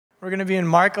We're going to be in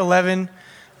Mark 11,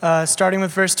 starting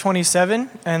with verse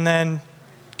 27, and then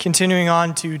continuing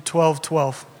on to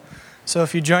 12:12. So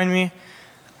if you join me,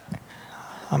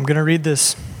 I'm going to read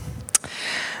this.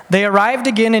 They arrived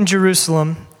again in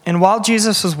Jerusalem, and while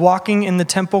Jesus was walking in the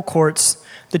temple courts,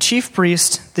 the chief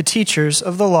priests, the teachers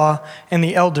of the law, and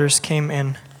the elders came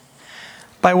in.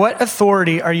 "By what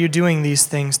authority are you doing these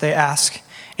things?" they asked.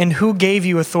 "And who gave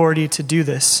you authority to do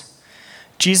this?"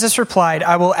 Jesus replied,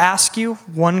 "I will ask you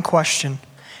one question.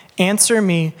 Answer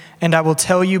me, and I will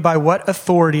tell you by what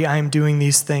authority I am doing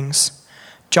these things.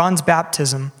 John's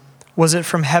baptism, was it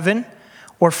from heaven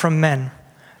or from men?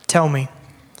 Tell me."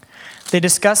 They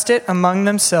discussed it among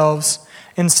themselves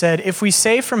and said, "If we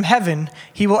say from heaven,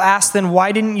 he will ask, then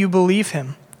why didn't you believe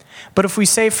him? But if we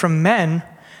say from men,"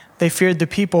 they feared the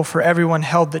people, for everyone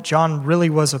held that John really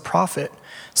was a prophet.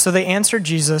 So they answered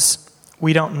Jesus,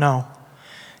 "We don't know."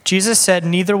 Jesus said,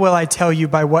 "Neither will I tell you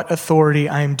by what authority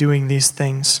I am doing these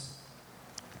things."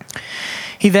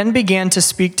 He then began to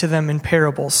speak to them in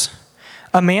parables.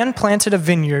 A man planted a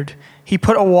vineyard. He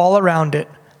put a wall around it,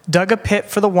 dug a pit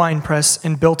for the winepress,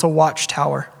 and built a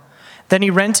watchtower. Then he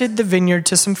rented the vineyard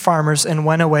to some farmers and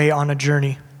went away on a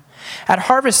journey. At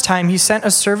harvest time, he sent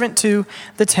a servant to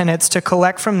the tenants to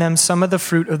collect from them some of the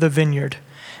fruit of the vineyard.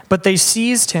 But they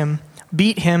seized him,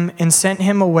 beat him, and sent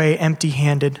him away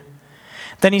empty-handed.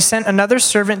 Then he sent another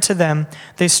servant to them.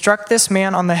 They struck this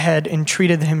man on the head and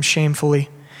treated him shamefully.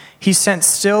 He sent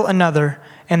still another,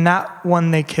 and that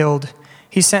one they killed.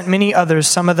 He sent many others.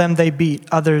 Some of them they beat,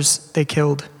 others they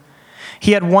killed.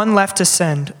 He had one left to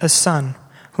send, a son,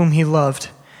 whom he loved.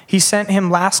 He sent him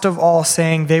last of all,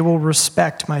 saying, "They will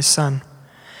respect my son."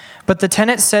 But the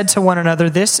tenants said to one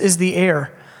another, "This is the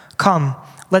heir. Come,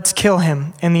 let's kill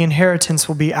him, and the inheritance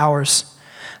will be ours."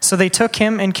 So they took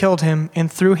him and killed him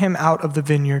and threw him out of the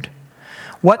vineyard.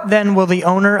 What then will the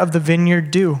owner of the vineyard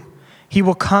do? He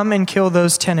will come and kill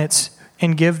those tenants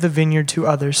and give the vineyard to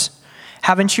others.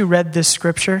 Haven't you read this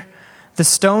scripture? The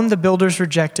stone the builders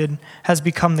rejected has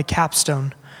become the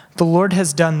capstone. The Lord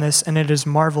has done this, and it is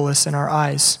marvelous in our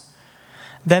eyes.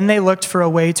 Then they looked for a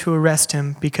way to arrest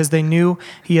him, because they knew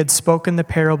he had spoken the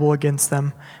parable against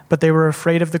them. But they were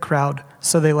afraid of the crowd,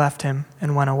 so they left him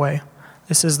and went away.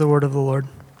 This is the word of the Lord.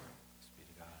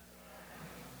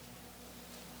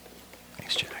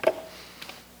 Thanks, Jack.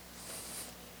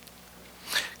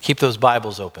 Keep those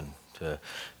Bibles open to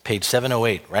page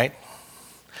 708, right?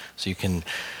 So you can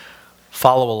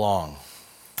follow along.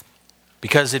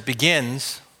 Because it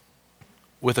begins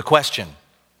with a question.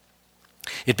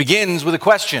 It begins with a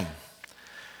question.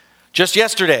 Just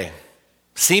yesterday,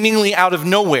 seemingly out of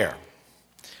nowhere,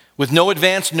 with no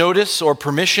advance notice or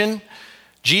permission,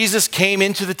 Jesus came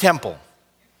into the temple,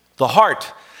 the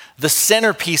heart, the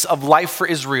centerpiece of life for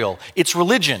Israel, its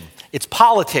religion, its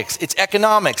politics, its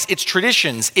economics, its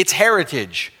traditions, its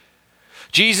heritage.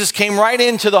 Jesus came right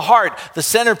into the heart, the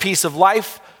centerpiece of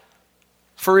life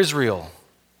for Israel,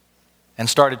 and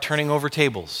started turning over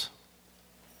tables,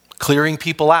 clearing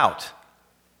people out,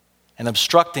 and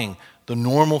obstructing the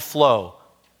normal flow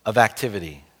of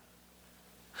activity.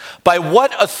 By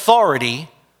what authority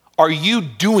are you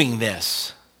doing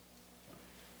this?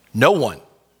 No one,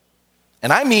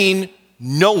 and I mean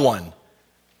no one,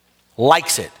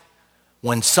 likes it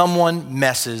when someone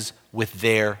messes with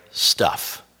their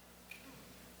stuff.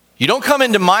 You don't come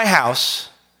into my house,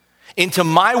 into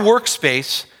my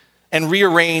workspace, and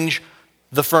rearrange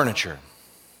the furniture.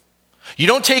 You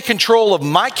don't take control of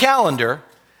my calendar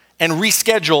and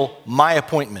reschedule my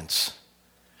appointments.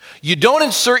 You don't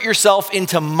insert yourself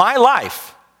into my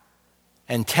life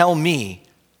and tell me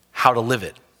how to live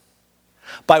it.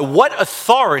 By what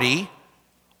authority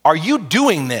are you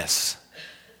doing this?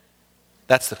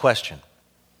 That's the question.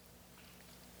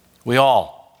 We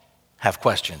all have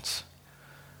questions.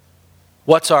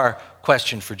 What's our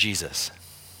question for Jesus?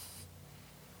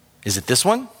 Is it this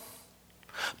one?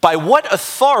 By what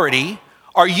authority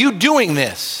are you doing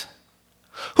this?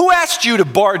 Who asked you to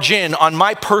barge in on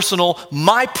my personal,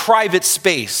 my private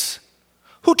space?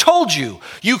 Who told you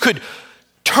you could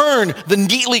turn the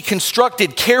neatly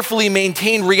constructed, carefully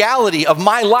maintained reality of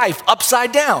my life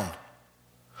upside down?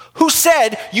 Who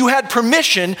said you had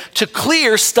permission to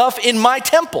clear stuff in my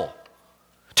temple?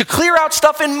 To clear out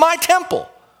stuff in my temple?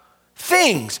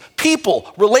 Things,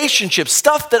 people, relationships,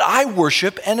 stuff that I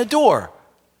worship and adore.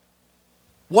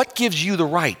 What gives you the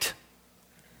right?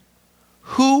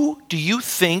 Who do you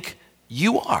think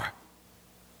you are?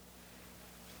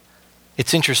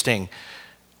 It's interesting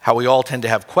how we all tend to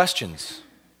have questions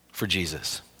for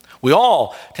Jesus. We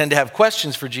all tend to have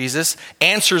questions for Jesus,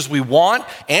 answers we want,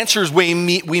 answers we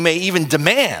may even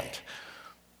demand.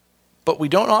 But we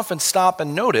don't often stop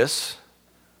and notice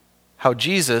how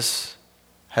Jesus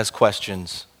has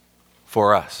questions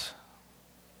for us.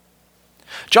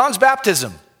 John's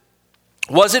baptism,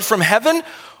 was it from heaven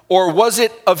or was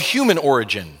it of human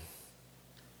origin?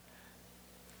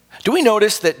 Do we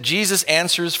notice that Jesus'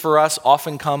 answers for us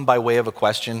often come by way of a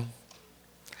question?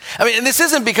 I mean, and this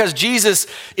isn't because Jesus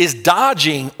is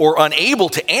dodging or unable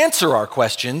to answer our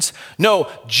questions. No,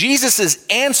 Jesus'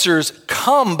 answers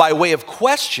come by way of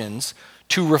questions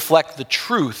to reflect the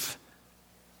truth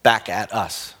back at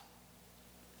us.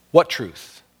 What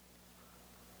truth?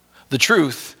 The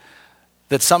truth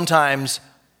that sometimes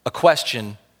a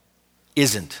question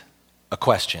isn't a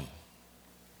question.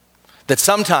 That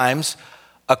sometimes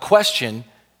a question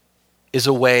is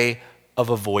a way of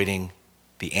avoiding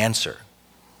the answer.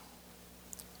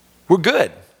 We're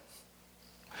good.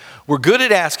 We're good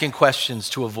at asking questions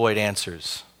to avoid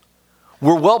answers.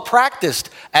 We're well practiced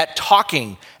at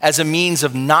talking as a means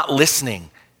of not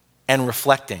listening and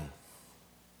reflecting.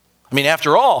 I mean,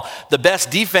 after all, the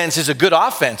best defense is a good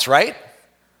offense, right?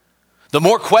 The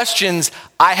more questions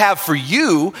I have for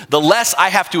you, the less I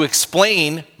have to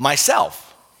explain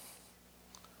myself.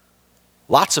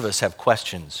 Lots of us have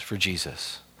questions for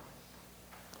Jesus.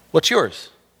 What's yours?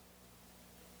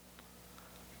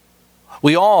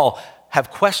 We all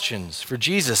have questions for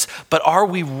Jesus, but are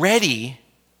we ready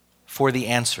for the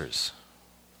answers?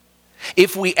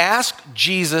 If we ask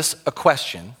Jesus a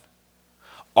question,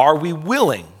 are we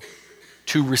willing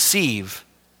to receive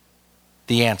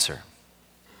the answer?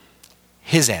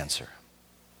 His answer.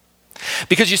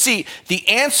 Because you see, the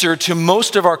answer to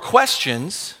most of our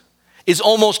questions is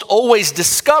almost always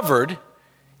discovered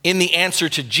in the answer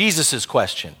to Jesus'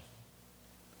 question.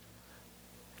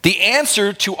 The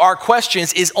answer to our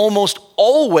questions is almost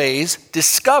always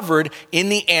discovered in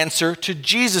the answer to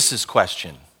Jesus'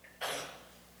 question.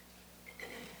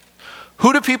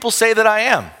 Who do people say that I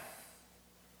am?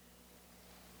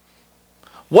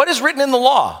 What is written in the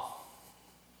law?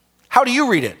 How do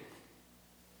you read it?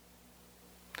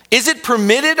 Is it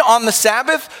permitted on the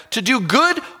Sabbath to do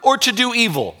good or to do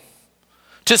evil?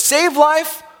 To save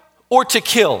life or to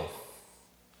kill?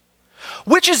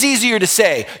 Which is easier to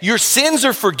say, your sins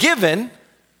are forgiven,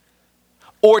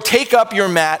 or take up your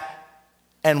mat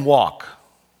and walk?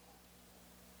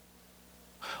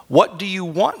 What do you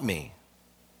want me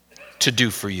to do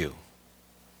for you?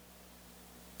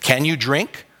 Can you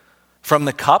drink from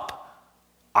the cup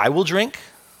I will drink?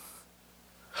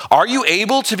 Are you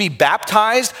able to be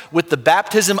baptized with the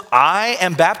baptism I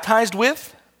am baptized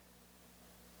with?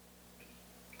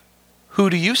 Who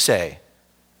do you say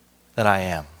that I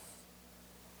am?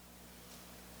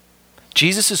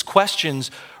 Jesus'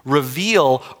 questions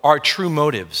reveal our true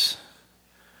motives,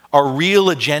 our real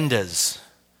agendas,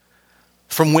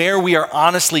 from where we are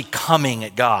honestly coming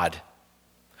at God.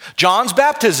 John's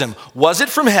baptism, was it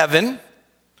from heaven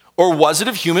or was it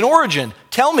of human origin?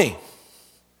 Tell me.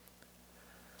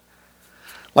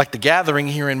 Like the gathering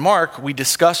here in Mark, we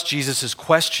discuss Jesus'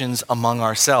 questions among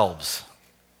ourselves.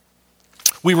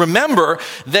 We remember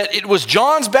that it was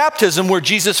John's baptism where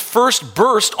Jesus first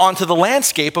burst onto the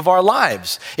landscape of our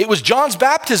lives. It was John's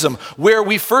baptism where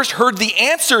we first heard the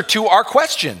answer to our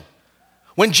question.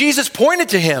 When Jesus pointed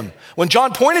to him, when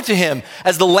John pointed to him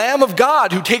as the Lamb of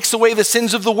God who takes away the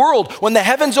sins of the world, when the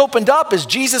heavens opened up as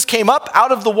Jesus came up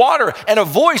out of the water and a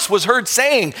voice was heard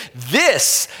saying,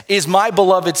 "This is my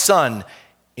beloved Son,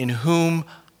 in whom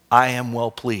I am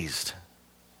well pleased."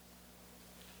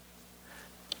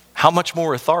 How much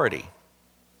more authority?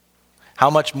 How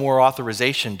much more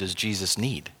authorization does Jesus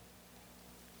need?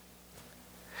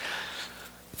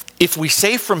 If we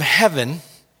say from heaven,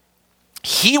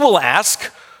 he will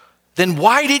ask, then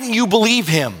why didn't you believe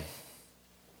him?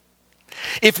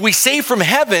 If we say from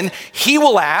heaven, he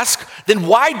will ask, then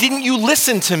why didn't you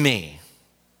listen to me?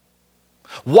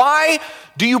 Why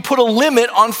do you put a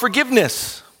limit on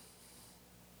forgiveness?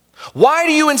 Why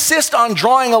do you insist on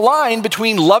drawing a line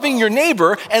between loving your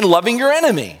neighbor and loving your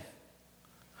enemy?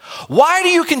 Why do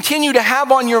you continue to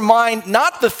have on your mind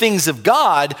not the things of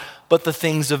God, but the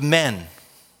things of men?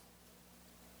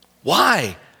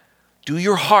 Why do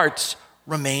your hearts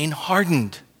remain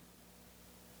hardened?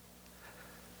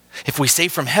 If we say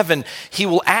from heaven, he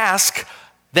will ask,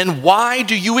 then why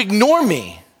do you ignore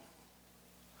me?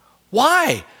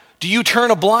 Why do you turn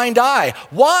a blind eye?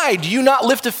 Why do you not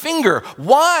lift a finger?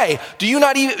 Why do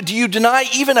you deny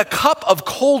even a cup of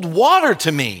cold water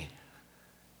to me?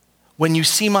 When you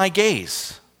see my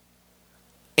gaze,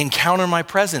 encounter my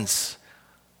presence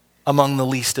among the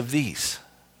least of these.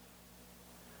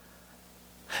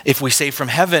 If we say from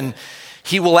heaven,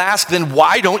 he will ask, then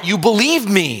why don't you believe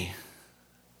me?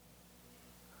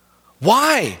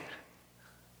 Why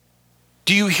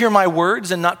do you hear my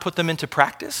words and not put them into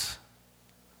practice?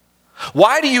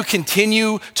 Why do you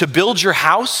continue to build your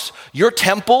house, your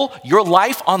temple, your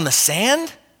life on the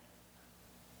sand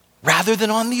rather than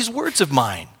on these words of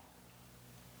mine?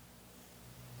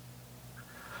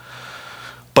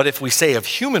 But if we say of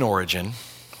human origin,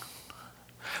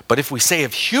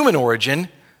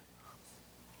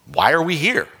 why are we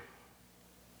here?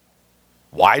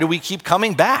 Why do we keep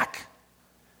coming back?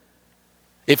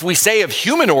 If we say of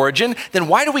human origin, then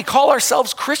why do we call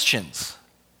ourselves Christians?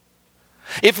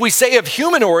 If we say of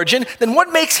human origin, then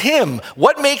what makes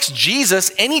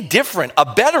Jesus any different,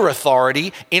 a better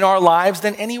authority in our lives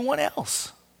than anyone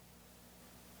else?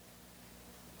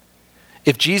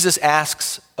 If Jesus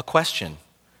asks a question,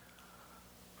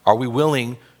 are we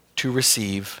willing to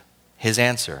receive his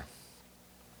answer?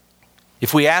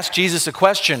 If we ask Jesus a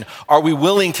question, are we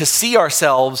willing to see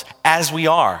ourselves as we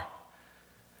are?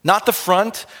 Not the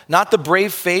front, not the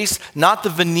brave face, not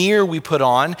the veneer we put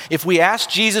on. If we ask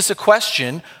Jesus a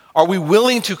question, are we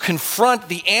willing to confront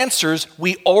the answers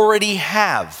we already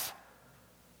have,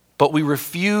 but we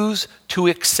refuse to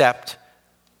accept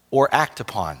or act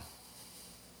upon?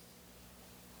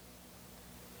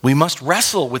 We must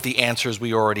wrestle with the answers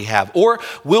we already have. Or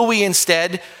will we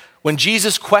instead, when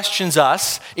Jesus questions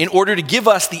us, in order to give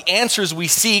us the answers we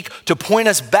seek, to point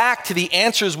us back to the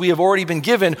answers we have already been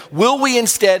given, will we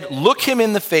instead look him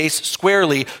in the face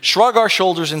squarely, shrug our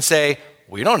shoulders and say,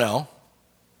 we don't know.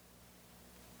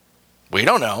 We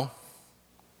don't know.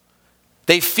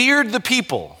 They feared the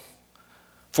people,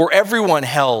 for everyone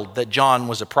held that John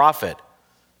was a prophet.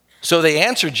 So they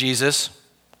answered Jesus,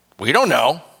 we don't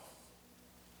know.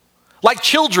 Like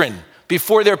children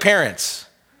before their parents.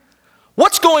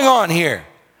 What's going on here?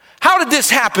 How did this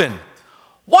happen?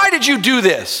 Why did you do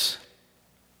this?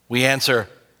 We answer,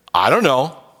 I don't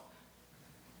know.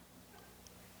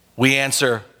 We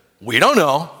answer, we don't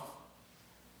know.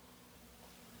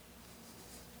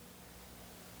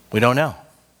 We don't know.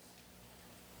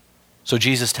 So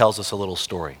Jesus tells us a little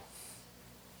story.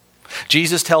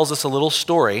 Jesus tells us a little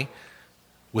story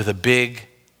with a big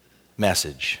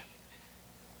message.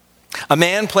 A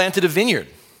man planted a vineyard.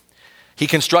 He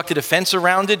constructed a fence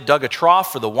around it, dug a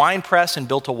trough for the wine press, and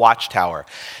built a watchtower.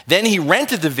 Then he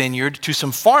rented the vineyard to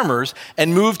some farmers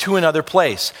and moved to another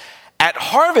place. At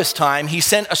harvest time, he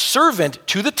sent a servant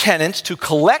to the tenants to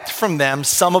collect from them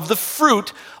some of the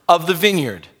fruit of the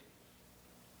vineyard.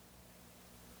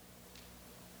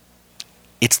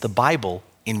 It's the Bible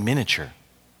in miniature.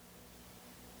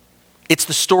 It's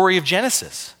the story of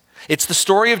Genesis. It's the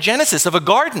story of Genesis, of a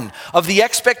garden, of the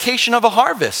expectation of a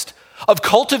harvest, of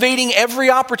cultivating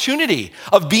every opportunity,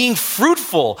 of being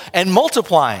fruitful and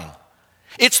multiplying.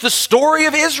 It's the story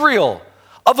of Israel,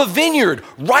 of a vineyard,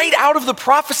 right out of the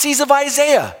prophecies of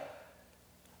Isaiah,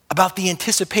 about the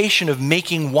anticipation of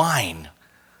making wine,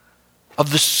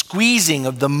 of the squeezing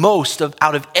of the most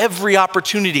out of every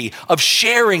opportunity, of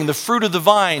sharing the fruit of the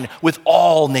vine with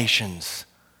all nations.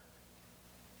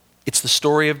 It's the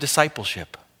story of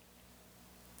discipleship,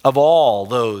 of all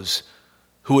those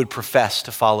who would profess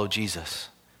to follow Jesus,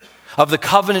 of the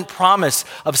covenant promise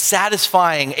of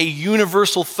satisfying a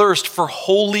universal thirst for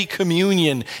holy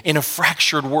communion in a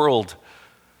fractured world,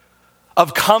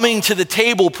 of coming to the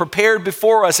table prepared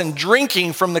before us and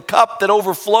drinking from the cup that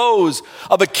overflows,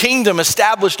 of a kingdom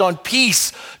established on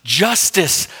peace,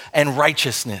 justice, and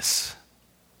righteousness.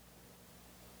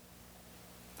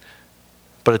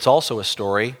 But it's also a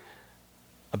story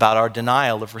about our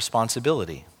denial of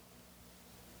responsibility.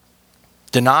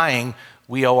 Denying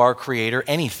we owe our Creator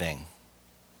anything,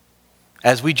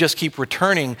 as we just keep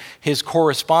returning his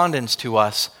correspondence to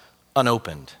us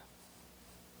unopened.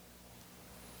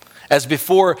 As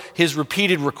before his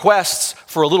repeated requests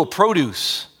for a little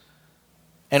produce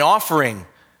and offering,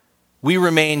 we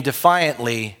remain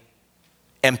defiantly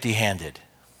empty-handed.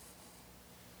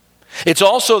 It's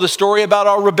also the story about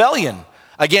our rebellion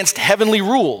against heavenly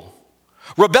rule,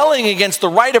 rebelling against the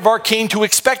right of our King to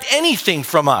expect anything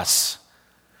from us.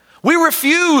 We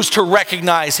refuse to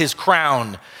recognize his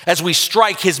crown as we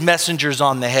strike his messengers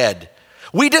on the head.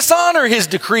 We dishonor his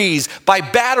decrees by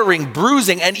battering,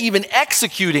 bruising, and even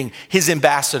executing his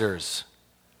ambassadors.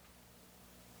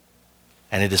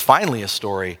 And it is finally a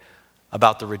story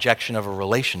about the rejection of a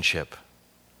relationship.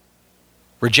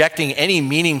 Rejecting any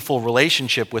meaningful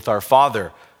relationship with our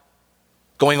Father,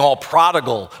 going all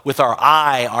prodigal with our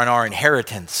eye on our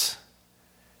inheritance,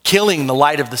 killing the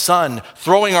light of the sun,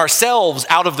 throwing ourselves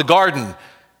out of the garden,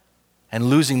 and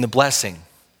losing the blessing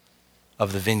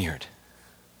of the vineyard.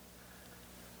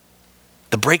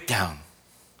 The breakdown,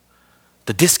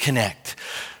 the disconnect,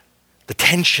 the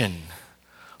tension,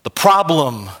 the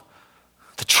problem,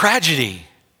 the tragedy,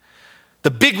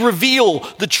 the big reveal,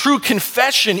 the true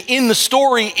confession in the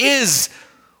story is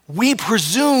we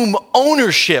presume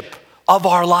ownership of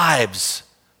our lives.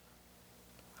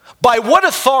 By what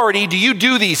authority do you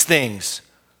do these things?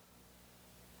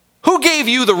 Who gave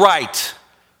you the right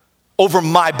over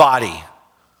my body,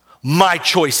 my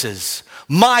choices,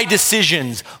 my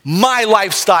decisions, my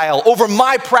lifestyle, over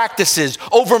my practices,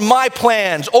 over my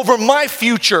plans, over my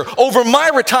future, over my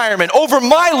retirement, over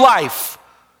my life?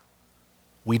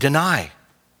 We deny,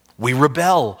 we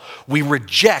rebel, we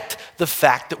reject the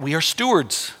fact that we are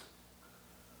stewards.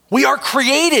 We are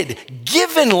created,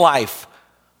 given life.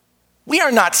 We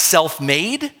are not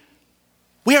self-made.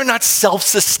 We are not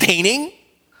self-sustaining.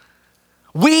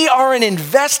 We are an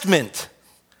investment.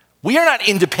 We are not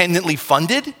independently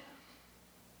funded.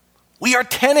 We are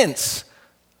tenants,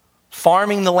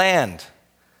 farming the land,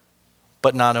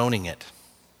 but not owning it.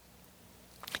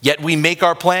 Yet we make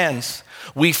our plans,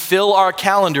 we fill our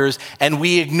calendars, and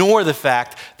we ignore the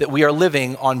fact that we are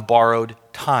living on borrowed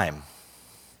time.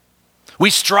 We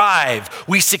strive,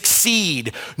 we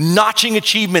succeed, notching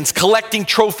achievements, collecting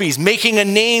trophies, making a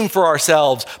name for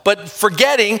ourselves, but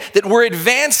forgetting that we're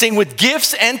advancing with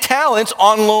gifts and talents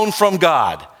on loan from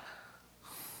God.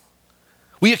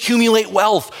 We accumulate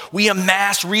wealth, we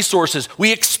amass resources,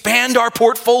 we expand our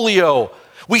portfolio,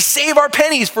 we save our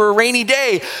pennies for a rainy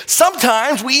day.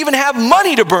 Sometimes we even have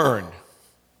money to burn.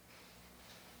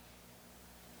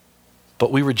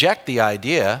 But we reject the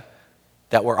idea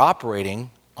that we're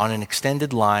operating on an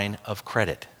extended line of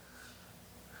credit.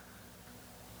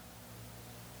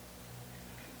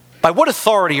 By what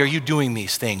authority are you doing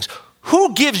these things?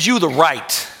 Who gives you the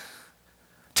right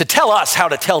to tell us how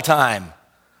to tell time?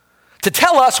 To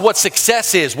tell us what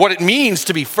success is, what it means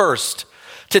to be first?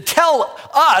 To tell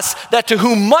us that to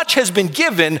whom much has been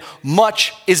given,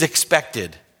 much is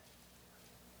expected?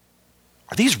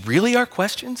 Are these really our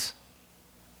questions?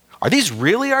 Are these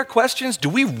really our questions? Do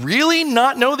we really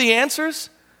not know the answers?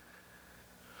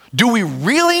 Do we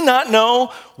really not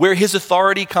know where his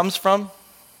authority comes from?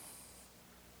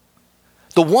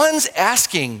 The ones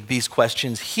asking these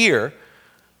questions here,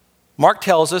 Mark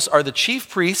tells us, are the chief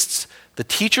priests, the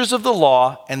teachers of the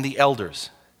law, and the elders.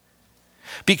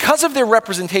 Because of their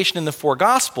representation in the four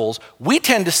Gospels, we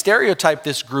tend to stereotype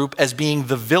this group as being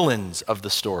the villains of the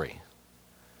story.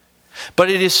 But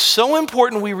it is so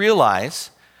important we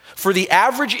realize, for the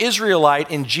average Israelite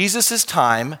in Jesus'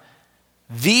 time,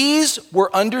 these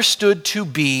were understood to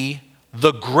be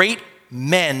the great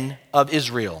men of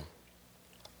Israel.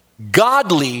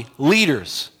 Godly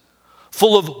leaders,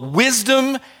 full of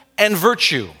wisdom and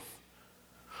virtue.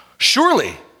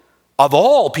 Surely, of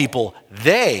all people,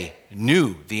 they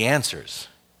knew the answers.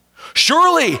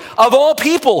 Surely, of all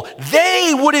people,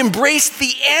 they would embrace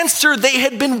the answer they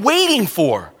had been waiting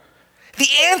for. The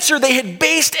answer they had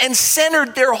based and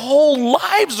centered their whole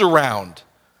lives around.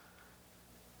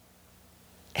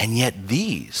 And yet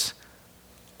these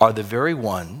are the very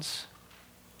ones,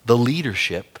 the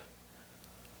leadership,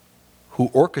 who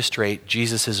orchestrate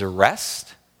Jesus'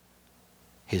 arrest,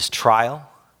 his trial,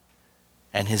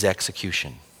 and his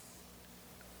execution.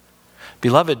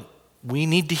 Beloved, we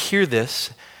need to hear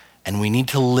this and we need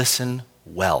to listen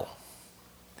well.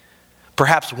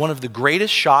 Perhaps one of the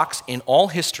greatest shocks in all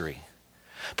history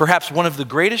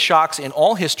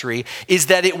is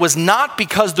that it was not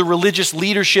because the religious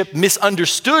leadership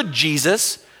misunderstood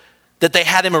Jesus that they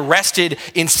had him arrested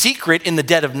in secret in the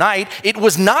dead of night. It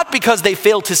was not because they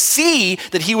failed to see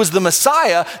that he was the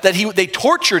Messiah that they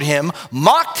tortured him,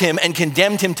 mocked him, and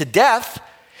condemned him to death.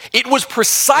 It was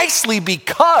precisely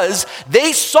because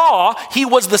they saw he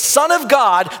was the Son of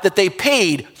God that they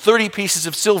paid 30 pieces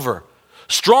of silver,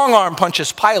 strong-arm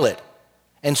Pontius Pilate,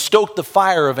 and stoked the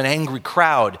fire of an angry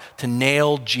crowd to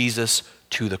nail Jesus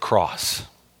to the cross.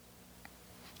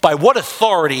 By what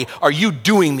authority are you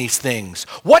doing these things?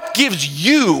 What gives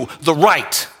you the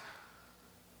right?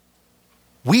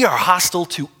 We are hostile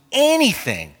to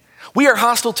anything. We are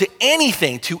hostile to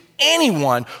anything, to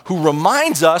anyone who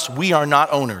reminds us we are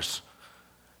not owners,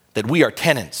 that we are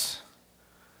tenants.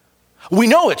 We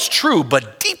know it's true,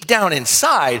 but deep down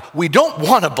inside, we don't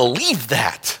want to believe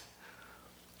that.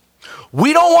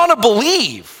 We don't want to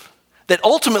believe that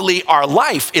ultimately our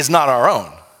life is not our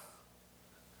own.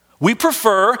 We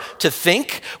prefer to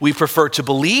think, we prefer to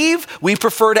believe, we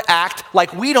prefer to act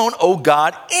like we don't owe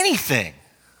God anything.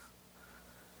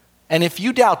 And if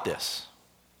you doubt this,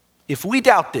 if we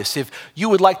doubt this, if you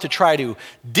would like to try to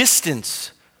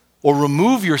distance or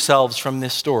remove yourselves from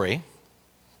this story,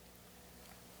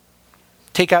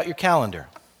 take out your calendar.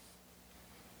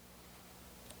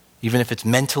 Even if it's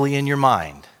mentally in your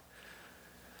mind.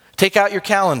 Take out your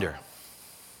calendar.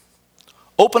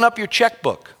 Open up your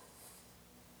checkbook.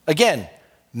 Again,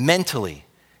 mentally,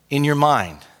 in your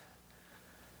mind.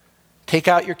 Take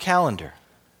out your calendar.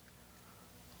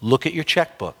 Look at your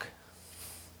checkbook.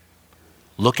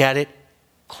 Look at it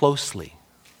closely.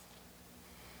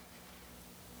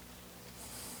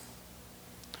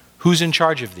 Who's in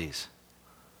charge of these?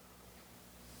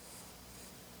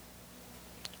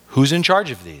 Who's in charge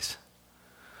of these?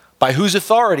 By whose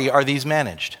authority are these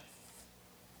managed?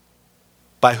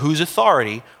 By whose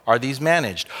authority are these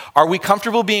managed? Are we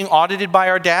comfortable being audited by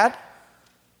our dad?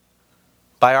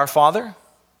 By our father?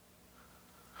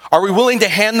 Are we willing to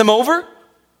hand them over?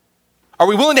 Are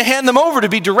we willing to hand them over to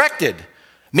be directed,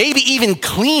 maybe even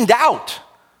cleaned out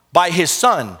by his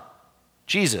son,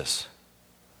 Jesus?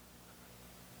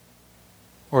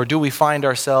 Or do we find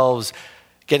ourselves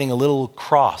getting a little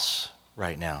cross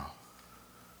right now?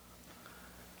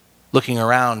 Looking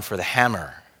around for the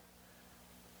hammer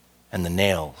and the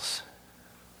nails.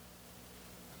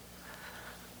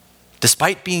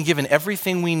 Despite being given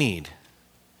everything we need,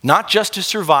 not just to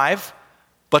survive,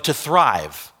 but to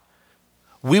thrive,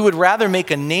 we would rather make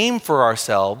a name for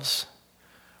ourselves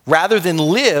rather than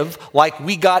live like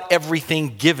we got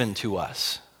everything given to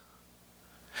us.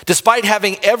 Despite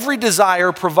having every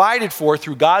desire provided for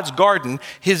through God's garden,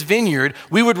 his vineyard,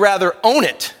 we would rather own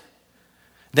it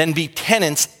than be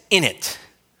tenants in it.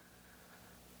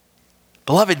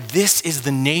 Beloved, this is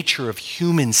the nature of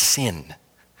human sin.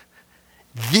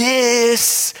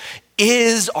 This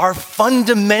is our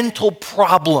fundamental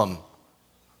problem.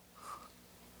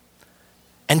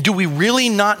 And do we really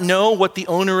not know what the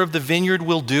owner of the vineyard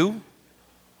will do?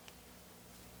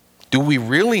 Do we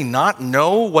really not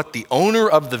know what the owner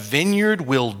of the vineyard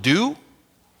will do?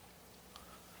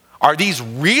 Are these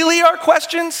really our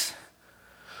questions?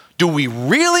 Do we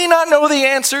really not know the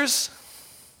answers?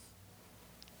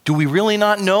 Do we really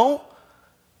not know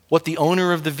what the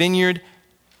owner of the vineyard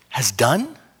has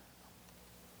done?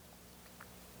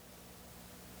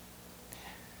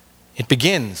 It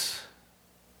begins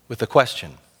with a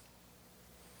question.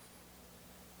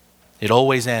 It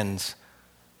always ends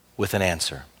with an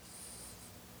answer.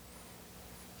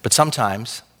 But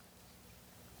sometimes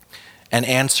an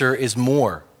answer is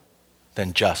more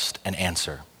than just an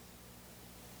answer.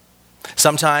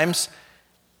 Sometimes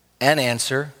an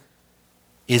answer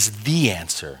is the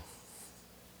answer.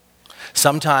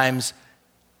 Sometimes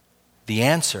the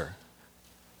answer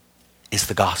is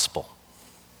the gospel.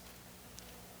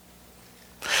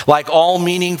 Like all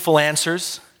meaningful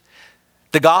answers,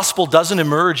 the gospel doesn't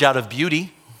emerge out of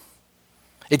beauty.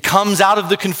 It comes out of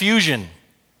the confusion.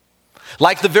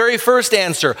 Like the very first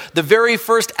answer, the very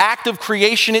first act of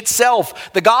creation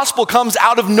itself, the gospel comes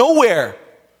out of nowhere,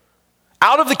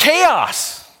 out of the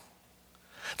chaos.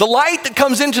 The light that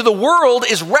comes into the world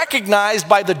is recognized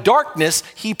by the darkness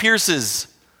he pierces.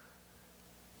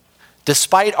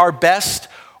 Despite our best,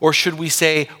 or should we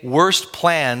say worst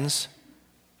plans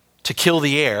to kill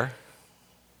the air,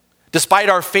 despite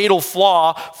our fatal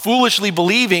flaw, foolishly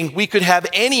believing we could have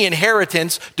any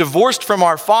inheritance divorced from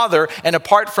our Father and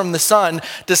apart from the Son,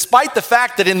 despite the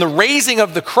fact that in the raising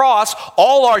of the cross,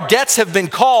 all our debts have been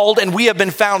called and we have been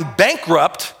found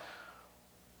bankrupt,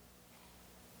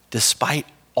 despite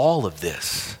all of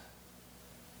this,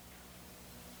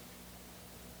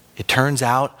 it turns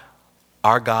out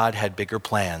our God had bigger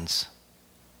plans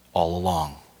all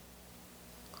along.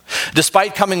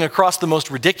 Despite coming across the most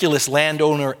ridiculous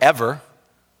landowner ever,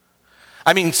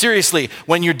 I mean, seriously,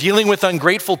 when you're dealing with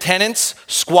ungrateful tenants,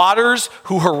 squatters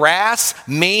who harass,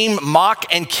 maim, mock,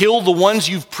 and kill the ones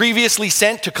you've previously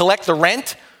sent to collect the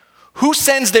rent, who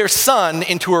sends their son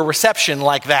into a reception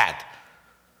like that?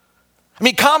 I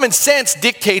mean, common sense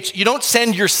dictates you don't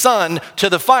send your son to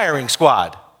the firing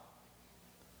squad.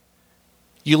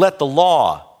 You let the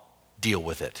law deal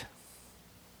with it.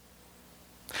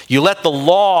 You let the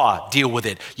law deal with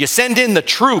it. You send in the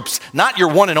troops, not your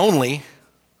one and only.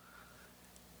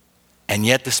 And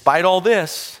yet, despite all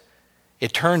this,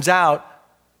 it turns out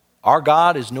our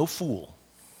God is no fool.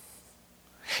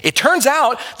 It turns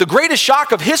out the greatest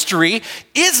shock of history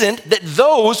isn't that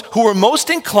those who were most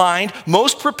inclined,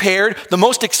 most prepared, the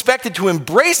most expected to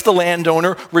embrace the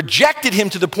landowner rejected him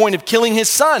to the point of killing his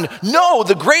son. No,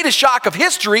 the greatest shock of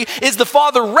history is the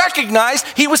father recognized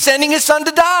he was sending his son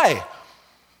to die.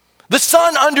 The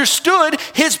son understood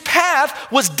his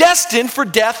path was destined for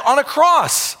death on a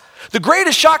cross. The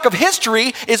greatest shock of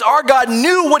history is our God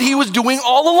knew what he was doing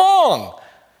all along.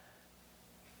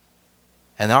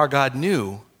 And our God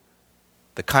knew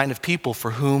the kind of people for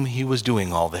whom he was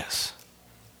doing all this.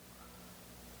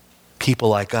 People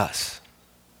like us.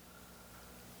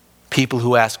 People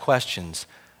who ask questions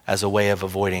as a way of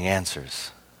avoiding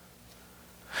answers.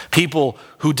 People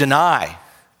who deny,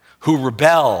 who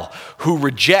rebel, who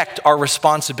reject our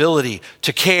responsibility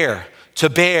to care, to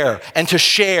bear, and to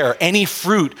share any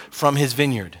fruit from his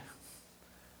vineyard.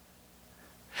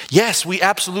 Yes, we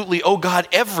absolutely owe God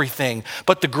everything,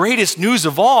 but the greatest news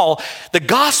of all, the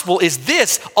gospel, is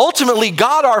this. Ultimately,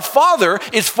 God our Father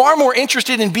is far more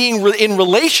interested in being in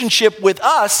relationship with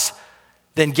us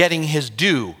than getting his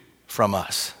due from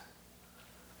us.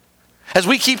 As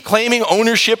we keep claiming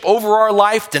ownership over our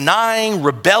life, denying,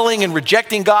 rebelling, and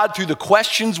rejecting God through the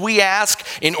questions we ask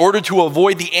in order to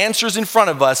avoid the answers in front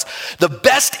of us, the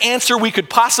best answer we could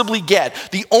possibly get,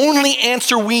 the only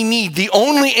answer we need, the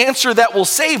only answer that will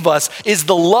save us, is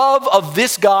the love of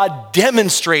this God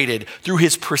demonstrated through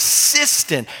his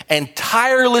persistent and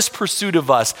tireless pursuit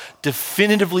of us,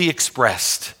 definitively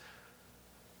expressed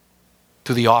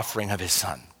through the offering of his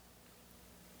Son.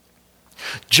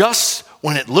 Just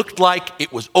when it looked like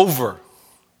it was over,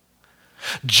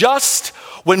 just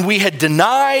when we had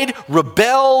denied,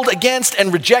 rebelled against,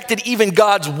 and rejected even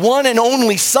God's one and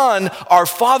only Son, our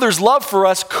Father's love for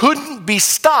us couldn't be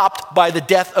stopped by the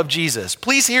death of Jesus.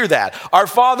 Please hear that. Our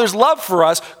Father's love for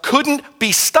us couldn't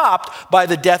be stopped by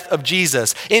the death of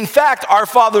Jesus. In fact, our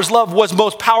Father's love was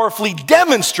most powerfully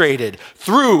demonstrated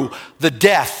through the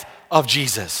death of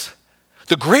Jesus.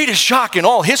 The greatest shock in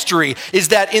all history is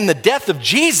that in the death of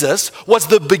Jesus was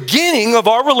the beginning of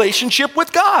our relationship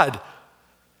with God.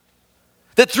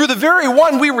 That through the very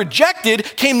one we rejected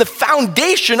came the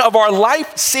foundation of our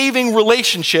life-saving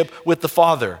relationship with the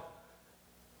Father.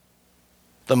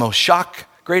 The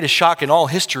greatest shock in all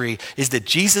history is that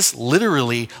Jesus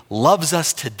literally loves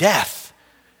us to death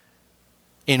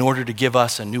in order to give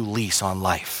us a new lease on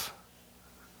life.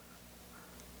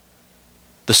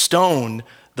 The stone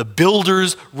the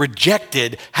builders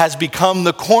rejected has become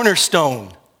the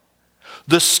cornerstone.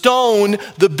 The stone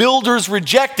the builders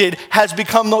rejected has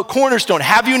become the cornerstone.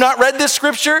 Have you not read this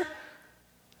scripture?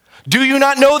 Do you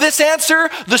not know this answer?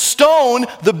 The stone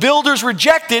the builders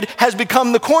rejected has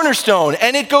become the cornerstone.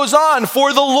 And it goes on,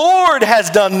 for the Lord has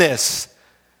done this.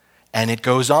 And it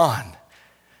goes on.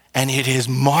 And it is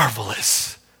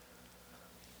marvelous.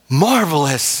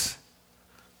 Marvelous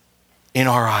in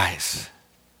our eyes.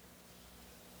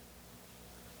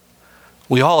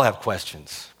 We all have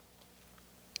questions,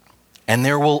 and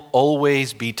there will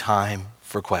always be time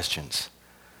for questions.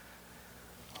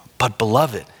 But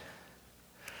beloved,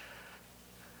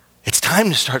 it's time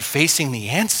to start facing the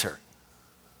answer.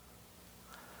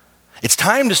 It's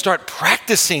time to start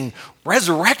practicing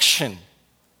resurrection.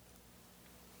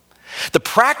 The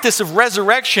practice of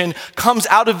resurrection comes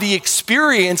out of the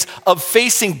experience of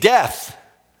facing death.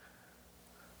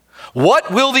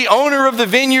 What will the owner of the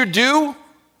vineyard do?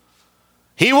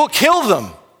 He will kill them.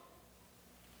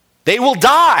 They will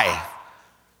die.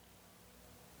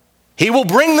 He will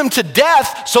bring them to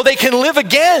death so they can live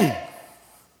again.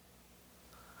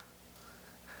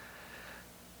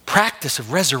 Practice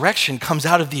of resurrection comes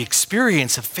out of the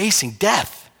experience of facing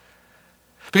death.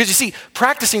 Because you see,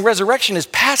 practicing resurrection is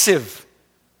passive.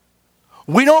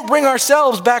 We don't bring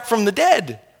ourselves back from the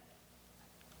dead.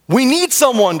 We need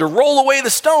someone to roll away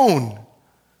the stone.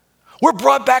 We're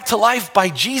brought back to life by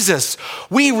Jesus.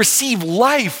 We receive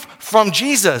life from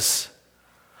Jesus.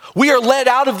 We are led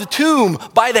out of the tomb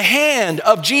by the hand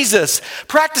of Jesus.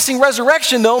 Practicing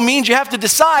resurrection, though, means you have to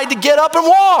decide to get up and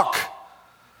walk.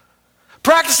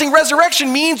 Practicing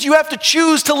resurrection means you have to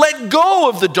choose to let go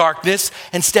of the darkness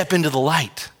and step into the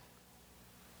light.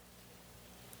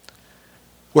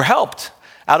 We're helped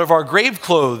out of our grave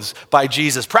clothes by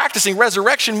Jesus. Practicing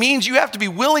resurrection means you have to be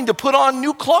willing to put on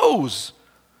new clothes.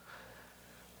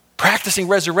 Practicing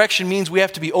resurrection means we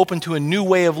have to be open to a new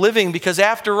way of living because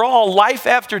after all, life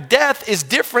after death is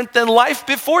different than life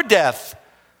before death.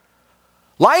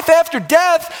 Life after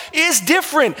death is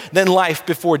different than life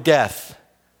before death.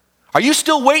 Are you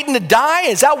still waiting to die?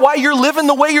 Is that why you're living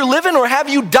the way you're living? Or have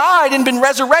you died and been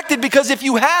resurrected? Because if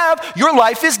you have, your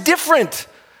life is different.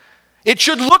 It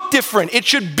should look different. It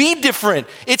should be different.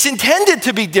 It's intended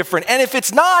to be different. And if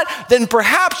it's not, then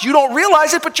perhaps you don't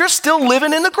realize it, but you're still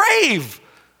living in the grave.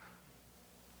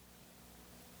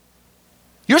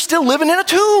 You're still living in a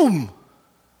tomb.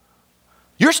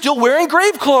 You're still wearing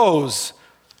grave clothes.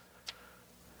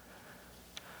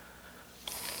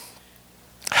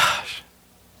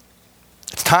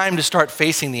 It's time to start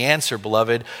facing the answer,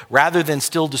 beloved, rather than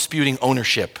still disputing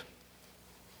ownership.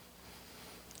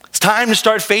 It's time to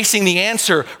start facing the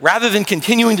answer rather than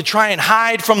continuing to try and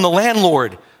hide from the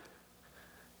landlord.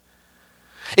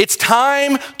 It's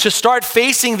time to start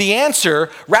facing the answer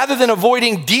rather than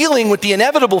avoiding dealing with the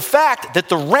inevitable fact that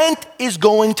the rent is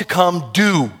going to come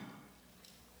due.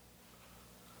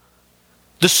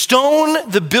 The stone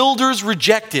the builders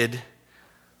rejected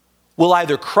will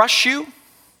either crush you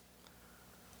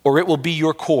or it will be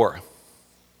your core.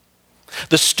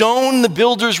 The stone the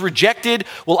builders rejected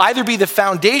will either be the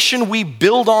foundation we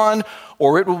build on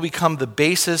or it will become the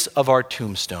basis of our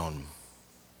tombstone.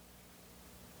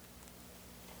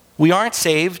 We aren't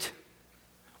saved.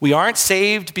 We aren't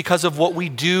saved because of what we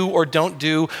do or don't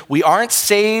do. We aren't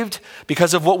saved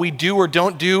because of what we do or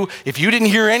don't do. If you didn't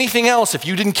hear anything else, if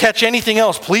you didn't catch anything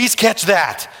else, please catch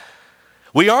that.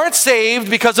 We aren't saved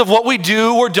because of what we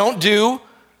do or don't do.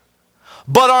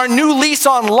 But our new lease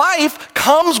on life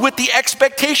comes with the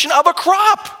expectation of a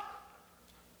crop,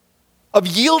 of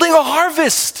yielding a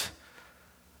harvest,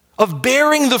 of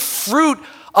bearing the fruit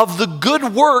of the good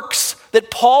works that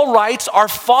Paul writes our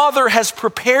Father has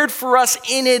prepared for us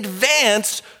in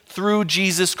advance through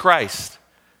Jesus Christ.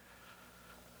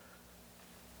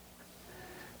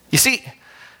 You see,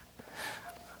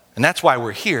 and that's why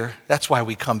we're here. That's why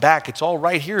we come back. It's all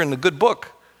right here in the good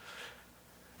book.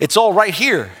 It's all right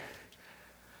here.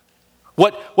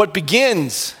 What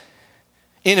begins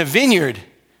in a vineyard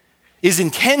is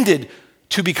intended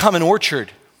to become an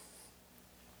orchard.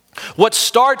 What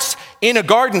starts in a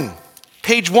garden,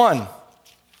 page 1.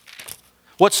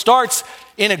 What starts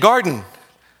in a garden,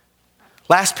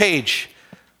 last page,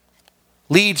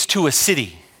 leads to a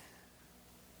city.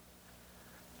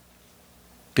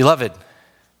 Beloved,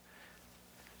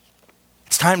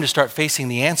 it's time to start facing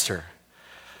the answer.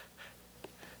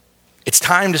 It's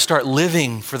time to start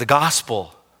living for the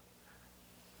gospel.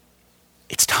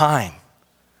 It's time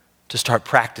to start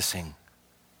practicing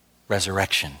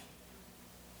resurrection.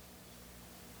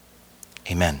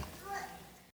 Amen.